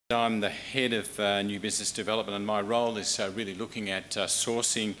I'm the head of new business development, and my role is really looking at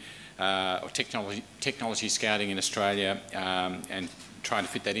sourcing or technology scouting in Australia and trying to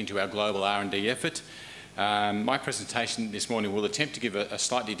fit that into our global R&D effort. My presentation this morning will attempt to give a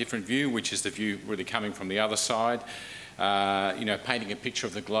slightly different view, which is the view really coming from the other side, painting a picture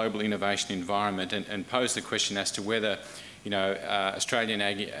of the global innovation environment and pose the question as to whether Australian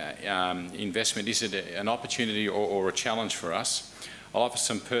ag investment, is it an opportunity or a challenge for us? I'll offer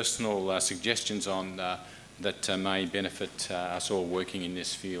some personal suggestions on that may benefit us all working in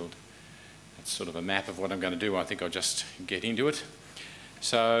this field. That's sort of a map of what I'm going to do. I think I'll just get into it.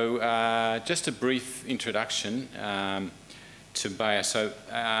 So just a brief introduction to Bayer. So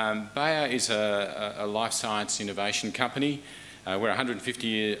Bayer is a life science innovation company. We're 150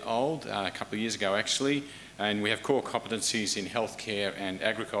 years old, a couple of years ago actually, and we have core competencies in healthcare and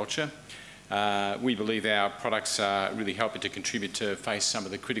agriculture. We believe our products are really helping to contribute to face some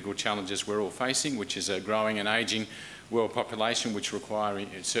of the critical challenges we're all facing, which is a growing and ageing world population, which require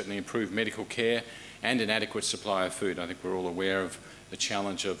certainly improved medical care and an adequate supply of food. I think we're all aware of the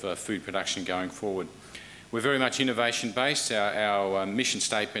challenge of food production going forward. We're very much innovation-based. Our mission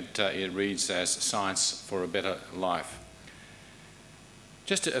statement it reads as "Science for a Better Life."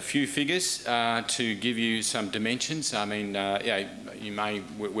 Just a few figures to give you some dimensions. I mean,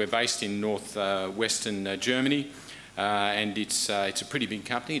 we're based in northwestern Germany, and it's a pretty big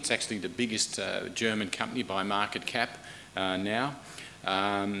company. It's actually the biggest German company by market cap now.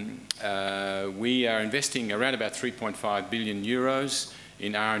 We are investing around about 3.5 billion euros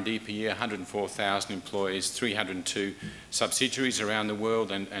in R&D per year, 104,000 employees, 302 subsidiaries around the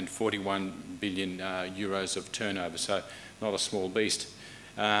world, and 41 billion euros of turnover, so not a small beast.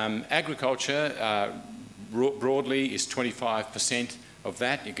 Agriculture broadly is 25% of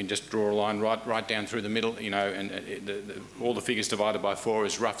that. You can just draw a line right down through the middle, and all the figures divided by 4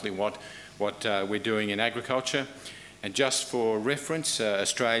 is roughly what we're doing in agriculture. And just for reference,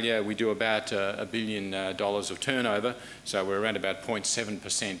 Australia, we do about $1 billion of turnover, so we're around about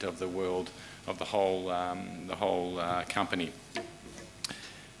 0.7% of the world, of the whole company.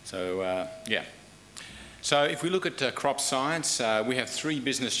 So yeah. So if we look at CropScience, we have 3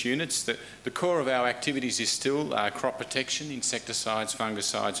 business units. The core of our activities is still crop protection, insecticides,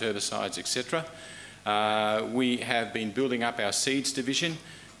 fungicides, herbicides, etc. We have been building up our seeds division,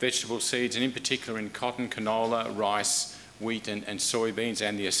 vegetable seeds, and in particular in cotton, canola, rice, wheat and soybeans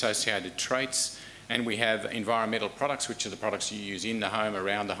and the associated traits. And we have environmental products, which are the products you use in the home,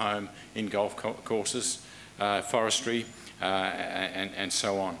 around the home, in golf courses, forestry, and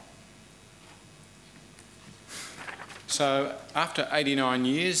so on. So after 89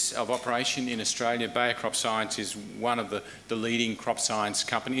 years of operation in Australia, Bayer CropScience is one of the leading crop science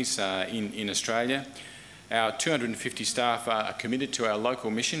companies in Australia. Our 250 staff are committed to our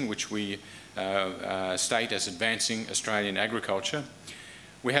local mission, which we state as advancing Australian agriculture.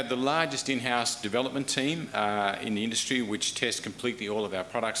 We have the largest in-house development team in the industry, which tests completely all of our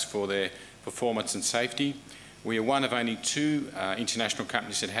products for their performance and safety. We are one of only 2 international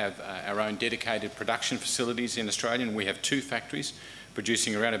companies that have our own dedicated production facilities in Australia, and we have 2 factories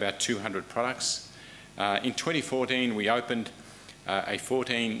producing around about 200 products. In 2014, we opened a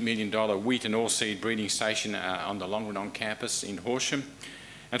 $14 million wheat and oilseed breeding station on the Longrenon campus in Horsham.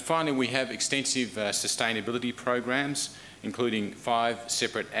 And finally, we have extensive sustainability programs, including 5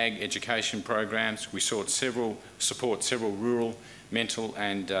 separate ag education programs. We support several rural, mental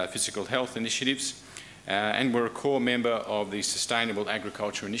and physical health initiatives. And we're a core member of the Sustainable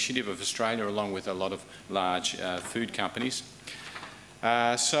Agriculture Initiative of Australia, along with a lot of large food companies.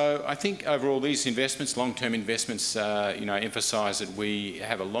 So I think overall these investments, long-term investments, emphasise that we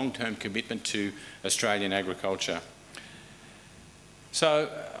have a long-term commitment to Australian agriculture. So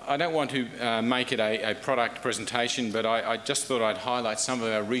I don't want to make it a product presentation, but I just thought I'd highlight some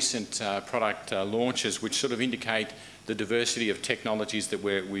of our recent product launches, which sort of indicate the diversity of technologies that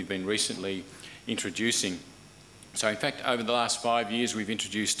we've been recently introducing. So in fact, over the last 5 years, we've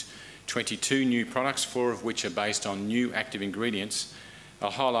introduced 22 new products, 4 of which are based on new active ingredients. I'll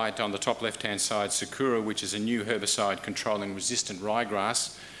highlight on the top left-hand side Sakura, which is a new herbicide controlling resistant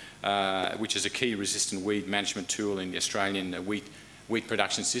ryegrass, which is a key resistant weed management tool in the Australian wheat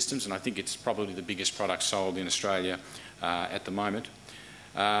production systems, and I think it's probably the biggest product sold in Australia at the moment.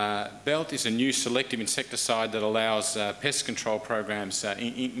 Belt is a new selective insecticide that allows pest control programs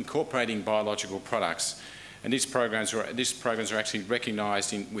incorporating biological products. And these programs are actually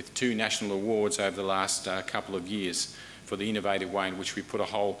recognised with 2 national awards over the last couple of years for the innovative way in which we put a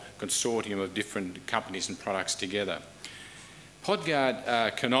whole consortium of different companies and products together. PodGuard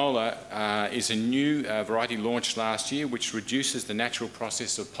canola is a new variety launched last year which reduces the natural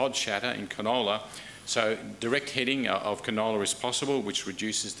process of pod shatter in canola. So direct heading of canola is possible, which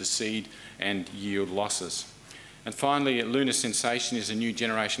reduces the seed and yield losses. And finally, Lunar Sensation is a new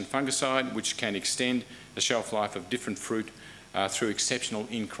generation fungicide which can extend the shelf life of different fruit through exceptional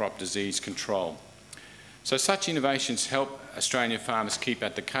in-crop disease control. So such innovations help Australian farmers keep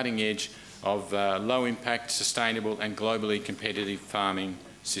at the cutting edge of low-impact, sustainable and globally competitive farming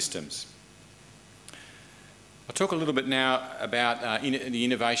systems. I'll talk a little bit now about the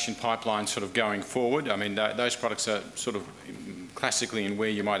innovation pipeline sort of going forward. I mean, those products are sort of classically in where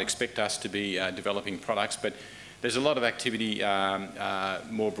you might expect us to be developing products, but there's a lot of activity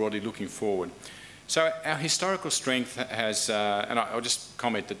more broadly looking forward. So our historical strength has, and I'll just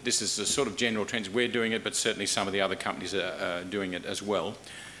comment that this is a sort of general trend. We're doing it, but certainly some of the other companies are doing it as well.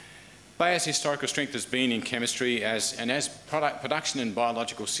 Bayer's historical strength has been in chemistry, as production and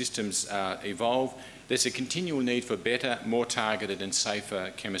biological systems evolve, there's a continual need for better, more targeted and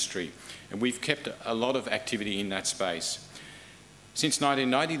safer chemistry. And we've kept a lot of activity in that space. Since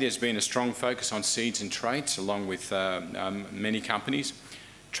 1990, there's been a strong focus on seeds and traits, along with many companies.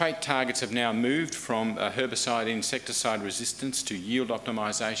 Trait targets have now moved from herbicide and insecticide resistance to yield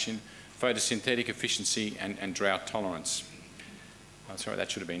optimisation, photosynthetic efficiency and drought tolerance. Oh, sorry,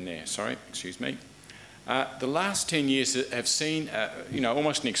 that should have been there. Sorry, excuse me. The last 10 years have seen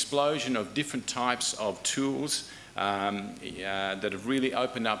almost an explosion of different types of tools that have really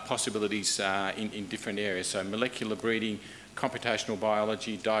opened up possibilities in different areas. So molecular breeding, computational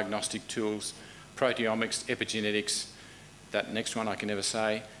biology, diagnostic tools, proteomics, epigenetics, that next one I can never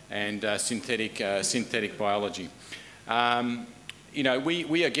say, and synthetic biology.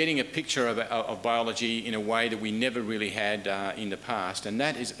 We are getting a picture of biology in a way that we never really had in the past, and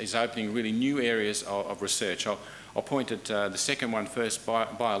that is opening really new areas of research. I'll point at the second one first,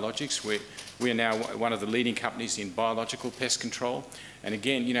 biologics. We are now one of the leading companies in biological pest control. And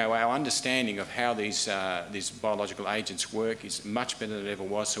again, our understanding of how these biological agents work is much better than it ever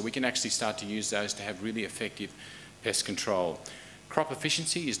was, so we can actually start to use those to have really effective pest control. Crop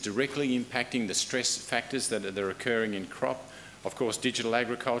efficiency is directly impacting the stress factors that are occurring in crop. Of course, digital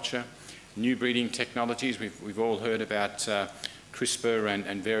agriculture, new breeding technologies. We've all heard about CRISPR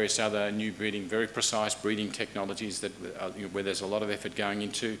and various other new breeding, very precise breeding technologies that, where there's a lot of effort going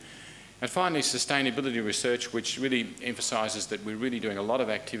into. And finally, sustainability research, which really emphasises that we're really doing a lot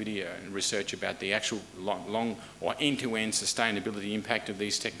of activity and research about the actual long or end-to-end sustainability impact of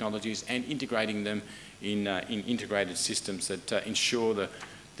these technologies and integrating them in integrated systems that ensure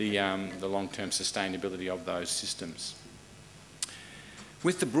the long-term sustainability of those systems.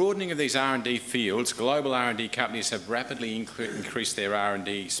 With the broadening of these R&D fields, global R&D companies have rapidly increased their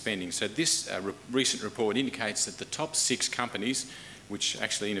R&D spending. So this recent report indicates that the top 6 companies, which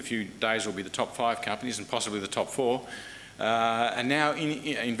actually in a few days will be the top 5 companies and possibly the top 4, are now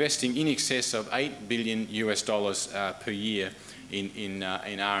investing in excess of $8 billion per year in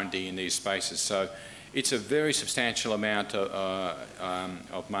R&D in these spaces. So it's a very substantial amount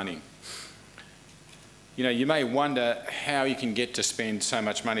of money. You may wonder how you can get to spend so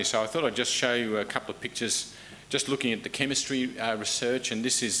much money. So I thought I'd just show you a couple of pictures just looking at the chemistry research, and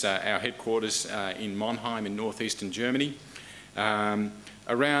this is our headquarters in Monheim in northeastern Germany.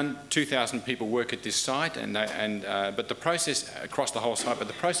 Around 2,000 people work at this site, but the process across the whole site, but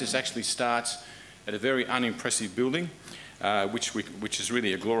the process actually starts at a very unimpressive building, which is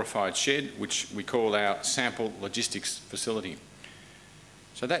really a glorified shed, which we call our sample logistics facility.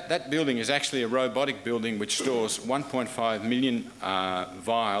 So that building is actually a robotic building which stores 1.5 million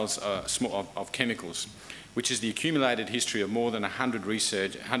vials of chemicals, which is the accumulated history of more than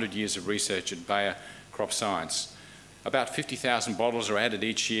 100 years of research at Bayer CropScience. About 50,000 bottles are added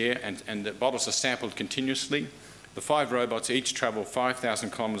each year, and the bottles are sampled continuously. The 5 robots each travel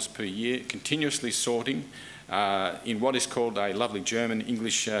 5,000 kilometres per year, continuously sorting in what is called a lovely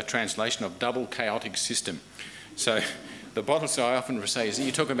German-English translation of double chaotic system. So the bottles, I often say, is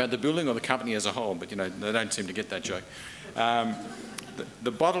you're talking about the building or the company as a whole, but they don't seem to get that joke.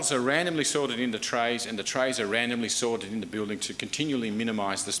 The bottles are randomly sorted into trays, and the trays are randomly sorted in the building to continually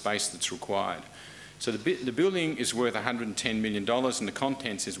minimise the space that's required. So the building is worth $110 million, and the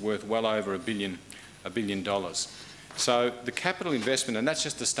contents is worth well over $1 billion. So the capital investment, and that's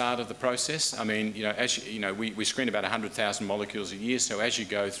just the start of the process. I mean, we screen about 100,000 molecules a year, so as you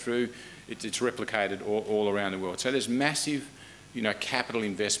go through, it's replicated all around the world. So there's massive, capital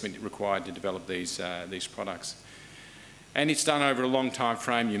investment required to develop these products. And it's done over a long time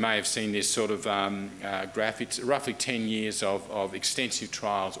frame. You may have seen this sort of graph. It's roughly 10 years of extensive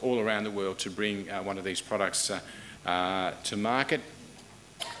trials all around the world to bring one of these products to market,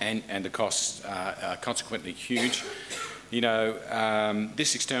 and the costs are consequently huge. You know,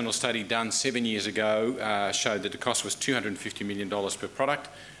 this external study done 7 years ago showed that the cost was $250 million per product.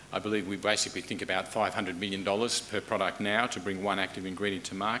 I believe we basically think about $500 million per product now to bring one active ingredient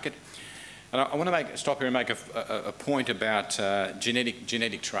to market. And I want to stop here and make a point about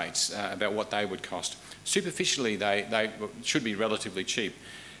genetic traits, about what they would cost. Superficially, they should be relatively cheap.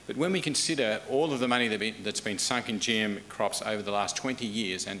 But when we consider all of the money that's been sunk in GM crops over the last 20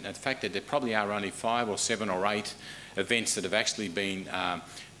 years, and the fact that there probably are only 5 or 7 or 8 events that have actually been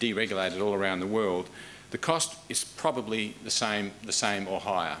deregulated all around the world, the cost is probably the same or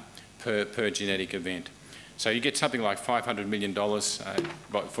higher per genetic event. So you get something like $500 million.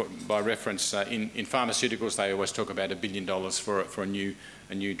 By reference, in pharmaceuticals, they always talk about $1 billion for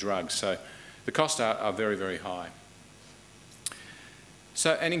a new drug. So the costs are very, very high.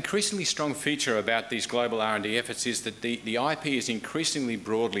 So an increasingly strong feature about these global R&D efforts is that the IP is increasingly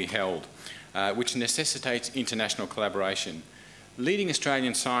broadly held, which necessitates international collaboration. Leading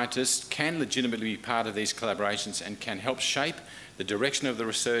Australian scientists can legitimately be part of these collaborations and can help shape the direction of the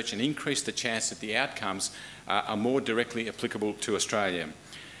research and increase the chance that the outcomes are more directly applicable to Australia.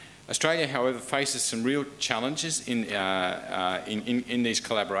 Australia, however, faces some real challenges in these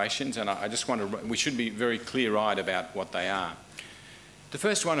collaborations, and I just want to, we should be very clear-eyed about what they are. The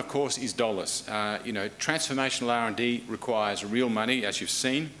first one, of course, is dollars. You know, transformational R&D requires real money, as you've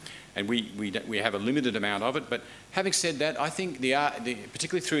seen, and we have a limited amount of it. But having said that, I think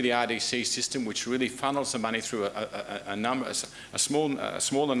particularly through the RDC system, which really funnels the money through a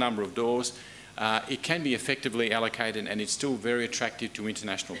smaller number of doors, it can be effectively allocated, and it's still very attractive to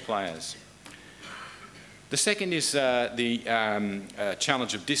international players. The second is the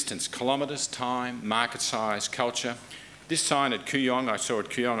challenge of distance: kilometres, time, market size, culture. This sign at Kooyong, I saw at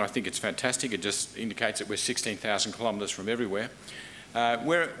Kooyong, I think it's fantastic. It just indicates that we're 16,000 kilometres from everywhere.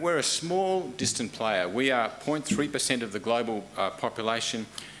 We're a small, distant player. We are 0.3% of the global population.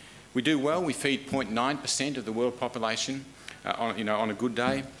 We do well. We feed 0.9% of the world population on a good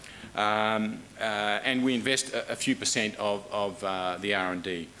day. And we invest a few percent of the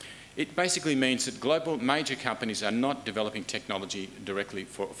R&D. It basically means that global major companies are not developing technology directly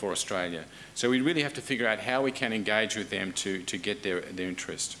for Australia. So we really have to figure out how we can engage with them to get their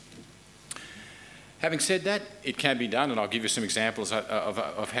interest. Having said that, it can be done, and I'll give you some examples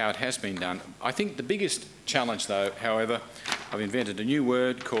of how it has been done. I think the biggest challenge, though, however, I've invented a new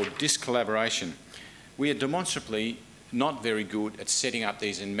word called discollaboration. We are demonstrably not very good at setting up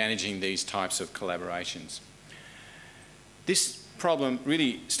these and managing these types of collaborations. This problem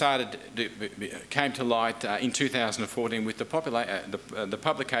really came to light in 2014 with the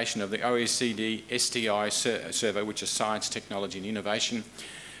publication of the OECD STI survey, which is Science, Technology and Innovation,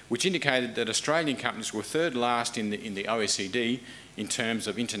 which indicated that Australian companies were third last in the OECD in terms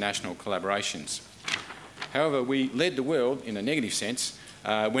of international collaborations. However, we led the world in a negative sense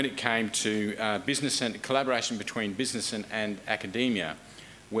when it came to business and collaboration between business and academia,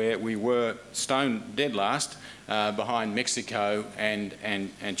 where we were stone dead last behind Mexico and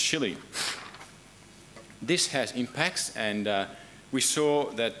Chile. This has impacts, and we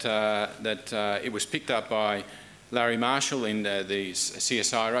saw that it was picked up by Larry Marshall in the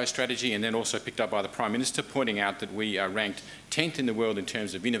CSIRO strategy, and then also picked up by the Prime Minister, pointing out that we are ranked 10th in the world in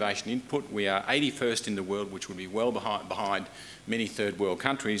terms of innovation input. We are 81st in the world, which would be well behind many third world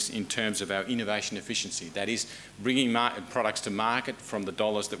countries in terms of our innovation efficiency. That is, bringing products to market from the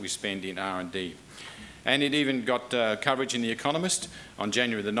dollars that we spend in R&D. And it even got coverage in The Economist on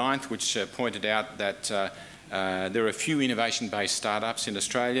January the 9th, which pointed out that there are few innovation-based startups in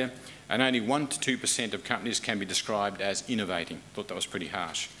Australia, and only 1 to 2% of companies can be described as innovating. I thought that was pretty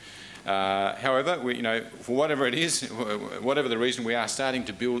harsh. However, for whatever it is, whatever the reason, we are starting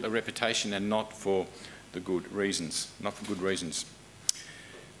to build a reputation, and not for the good reasons,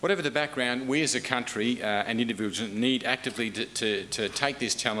 Whatever the background, we as a country and individuals need actively to take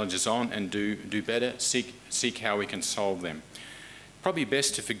these challenges on and do better, seek how we can solve them. Probably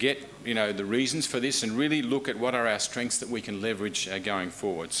best to forget, the reasons for this and really look at what are our strengths that we can leverage going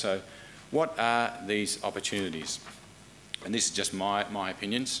forward. So, what are these opportunities? And this is just my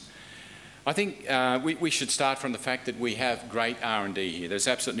opinions. I think we should start from the fact that we have great R&D here. There's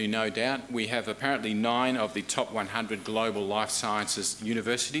absolutely no doubt. We have apparently 9 of the top 100 global life sciences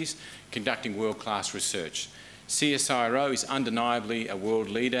universities conducting world-class research. CSIRO is undeniably a world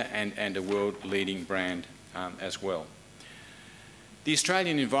leader and a world-leading brand as well. The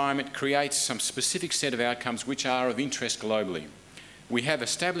Australian environment creates some specific set of outcomes which are of interest globally. We have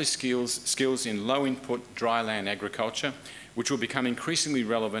established skills in low-input dry-land agriculture, which will become increasingly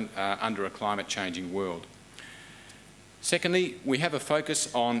relevant under a climate-changing world. Secondly, we have a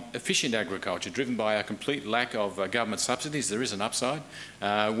focus on efficient agriculture, driven by a complete lack of government subsidies. There is an upside.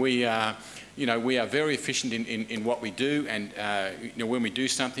 We are very efficient in what we do, and when we do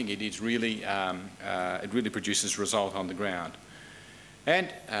something, it really produces result on the ground. And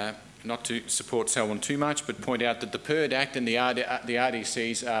not to support Selwyn too much, but point out that the PIRD Act and the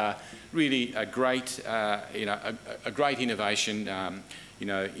RDCs are really a great innovation. In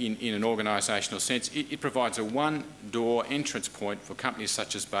an organisational sense, it provides a one-door entrance point for companies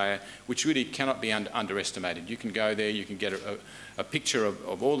such as Bayer, which really cannot be underestimated. You can go there, you can get a picture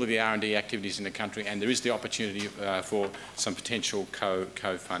of all of the R&D activities in the country, and there is the opportunity for some potential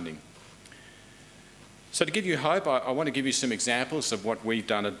co-funding. So to give you hope, I want to give you some examples of what we've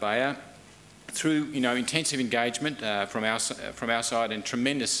done at Bayer. Through intensive engagement from our side and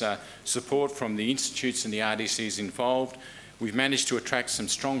tremendous support from the institutes and the RDCs involved, we've managed to attract some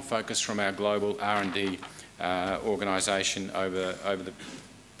strong focus from our global R&D organisation over the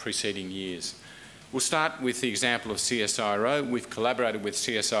preceding years. We'll start with the example of CSIRO. We've collaborated with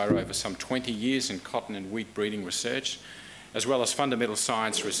CSIRO for some 20 years in cotton and wheat breeding research, as well as fundamental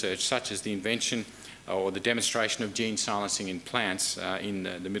science research, such as the invention or the demonstration of gene silencing in plants in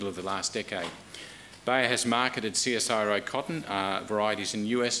the middle of the last decade. Bayer has marketed CSIRO cotton varieties in the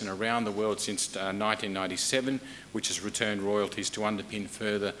US and around the world since 1997, which has returned royalties to underpin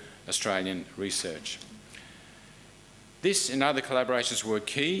further Australian research. This and other collaborations were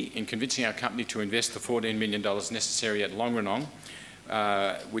key in convincing our company to invest the $14 million necessary at Longrenong,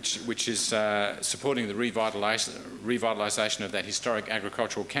 which is supporting the revitalisation of that historic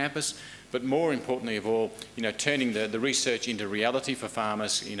agricultural campus, but more importantly of all, turning the research into reality for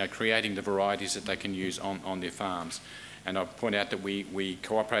farmers, creating the varieties that they can use on their farms. And I'll point out that we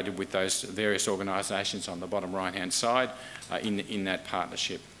cooperated with those various organisations on the bottom right-hand side in that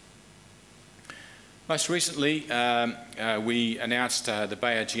partnership. Most recently, we announced the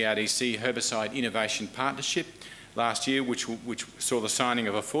Bayer GRDC Herbicide Innovation Partnership last year, which saw the signing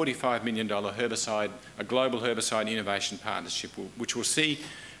of a $45 million global herbicide innovation partnership, which will see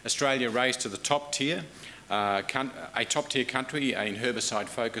Australia raised to the top tier, a top-tier country in herbicide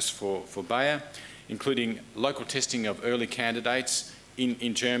focus for Bayer, including local testing of early candidates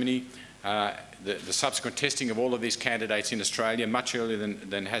in Germany, the subsequent testing of all of these candidates in Australia much earlier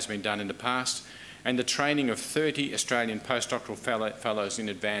than has been done in the past, and the training of 30 Australian postdoctoral fellows in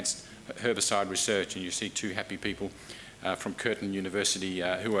advanced herbicide research. And you see two happy people from Curtin University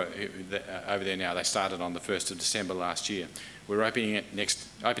who are over there now. They started on the 1st of December last year. We're opening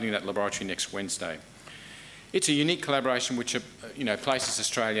that laboratory next Wednesday. It's a unique collaboration which places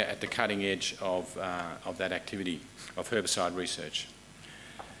Australia at the cutting edge of that activity of herbicide research.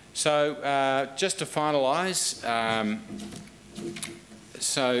 So just to finalise,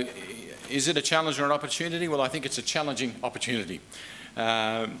 so is it a challenge or an opportunity? Well, I think it's a challenging opportunity.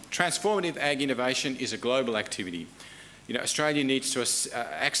 Transformative ag innovation is a global activity. Australia needs to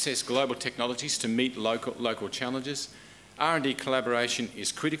access global technologies to meet local challenges. R&D collaboration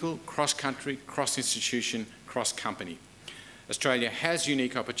is critical, cross-country, cross-institution, cross-company. Australia has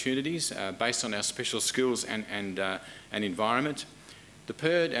unique opportunities based on our special skills and environment. The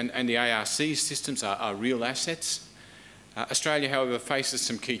PIRD and the ARC systems are real assets. Australia, however, faces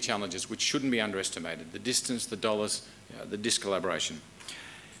some key challenges which shouldn't be underestimated: the distance, the dollars, the discollaboration.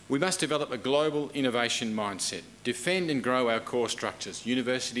 We must develop a global innovation mindset, defend and grow our core structures,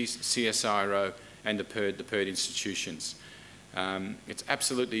 universities, CSIRO and the PIRD institutions. It's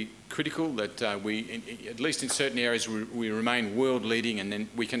absolutely critical that we, at least in certain areas, we remain world leading, and then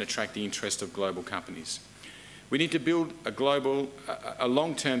we can attract the interest of global companies. We need to build a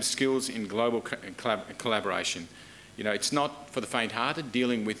long-term skills in global collaboration. It's not for the faint-hearted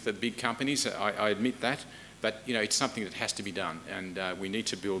dealing with the big companies, I admit that, but it's something that has to be done, and we need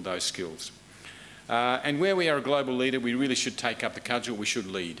to build those skills. And where we are a global leader, we really should take up the cudgel, we should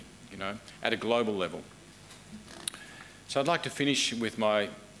lead, at a global level. So I'd like to finish with a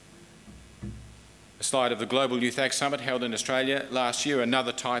slide of the Global Youth Ag Summit held in Australia last year,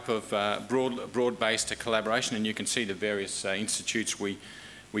 another type of broad-based collaboration, and you can see the various institutes we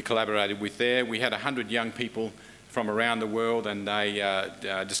collaborated with there. We had 100 young people from around the world, and they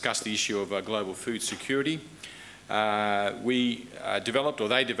discussed the issue of global food security. They developed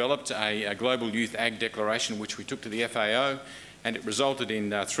a Global Youth Ag Declaration, which we took to the FAO, and it resulted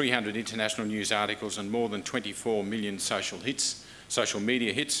in 300 international news articles and more than 24 million social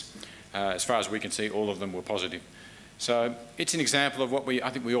media hits. As far as we can see, all of them were positive. So it's an example of what I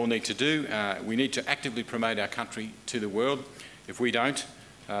think we all need to do. We need to actively promote our country to the world. If we don't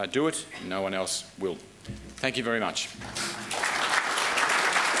do it, no one else will. Thank you very much.